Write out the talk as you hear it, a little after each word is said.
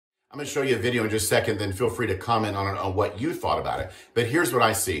I'm going to show you a video in just a second, then feel free to comment on what you thought about it. But here's what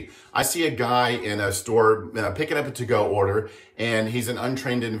I see. I see a guy in a store picking up a to-go order, and he's an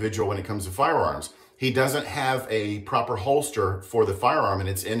untrained individual when it comes to firearms. He doesn't have a proper holster for the firearm, and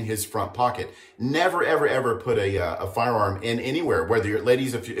it's in his front pocket. Never, ever, ever put a firearm in anywhere, whether you're,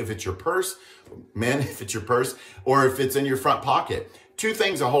 ladies, if it's your purse, men, if it's your purse, or if it's in your front pocket. Two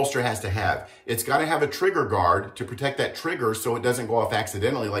things a holster has to have. It's got to have a trigger guard to protect that trigger so it doesn't go off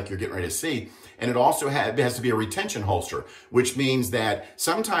accidentally like you're getting ready to see. And it also has to be a retention holster, which means that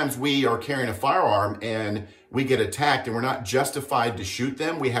sometimes we are carrying a firearm and we get attacked and we're not justified to shoot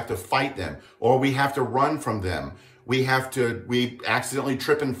them. We have to fight them, or we have to run from them. We accidentally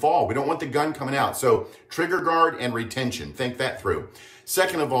trip and fall. We don't want the gun coming out. So trigger guard and retention, think that through.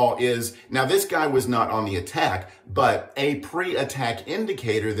 Second of all is, now this guy was not on the attack, but a pre-attack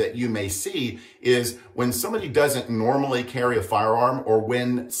indicator that you may see is when somebody doesn't normally carry a firearm, or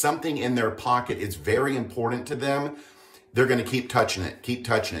when something in their pocket is very important to them, they're going to keep touching it, keep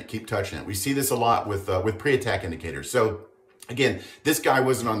touching it, keep touching it. We see this a lot with pre-attack indicators. So again, this guy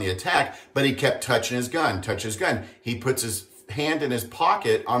wasn't on the attack, but he kept touching his gun, He puts his hand in his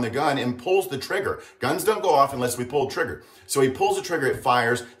pocket on the gun and pulls the trigger. Guns don't go off unless we pull the trigger. So he pulls the trigger, it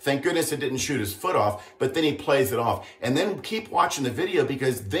fires. Thank goodness it didn't shoot his foot off, but then he plays it off. And then keep watching the video,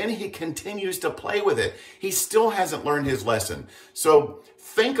 because then he continues to play with it. He still hasn't learned his lesson. So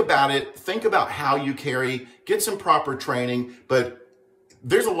think about it. Think about how you carry, get some proper training, but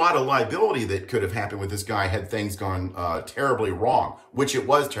there's a lot of liability that could have happened with this guy had things gone terribly wrong, which it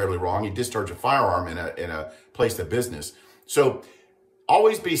was terribly wrong. He discharged a firearm in a place of business. So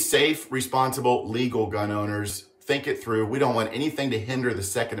always be safe, responsible, legal gun owners. Think it through. We don't want anything to hinder the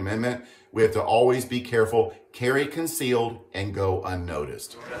Second Amendment. We have to always be careful, carry concealed, and go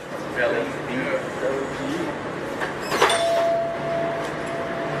unnoticed.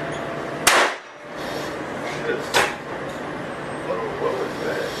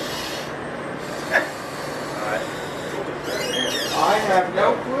 I have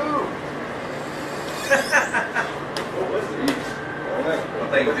no clue. What was it? I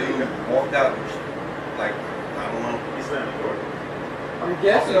think dude walked out, like, I don't know. He slammed the door. I'm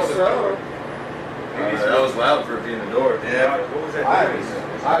guessing so. That was loud for it being the door. Yeah. What was that? I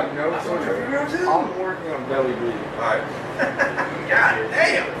have no clue. I'm working on belly bleeding. Alright. God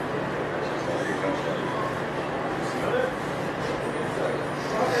damn!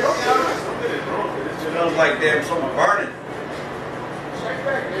 It smells like damn something burning. Check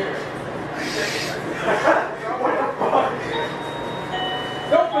back there.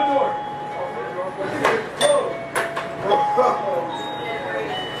 Open the door.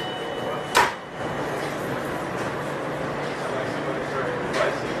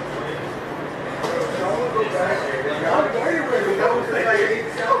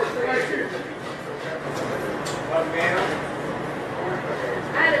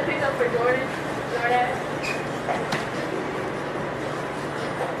 I had to pick up for Jordan.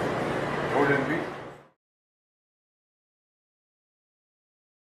 Jordan B.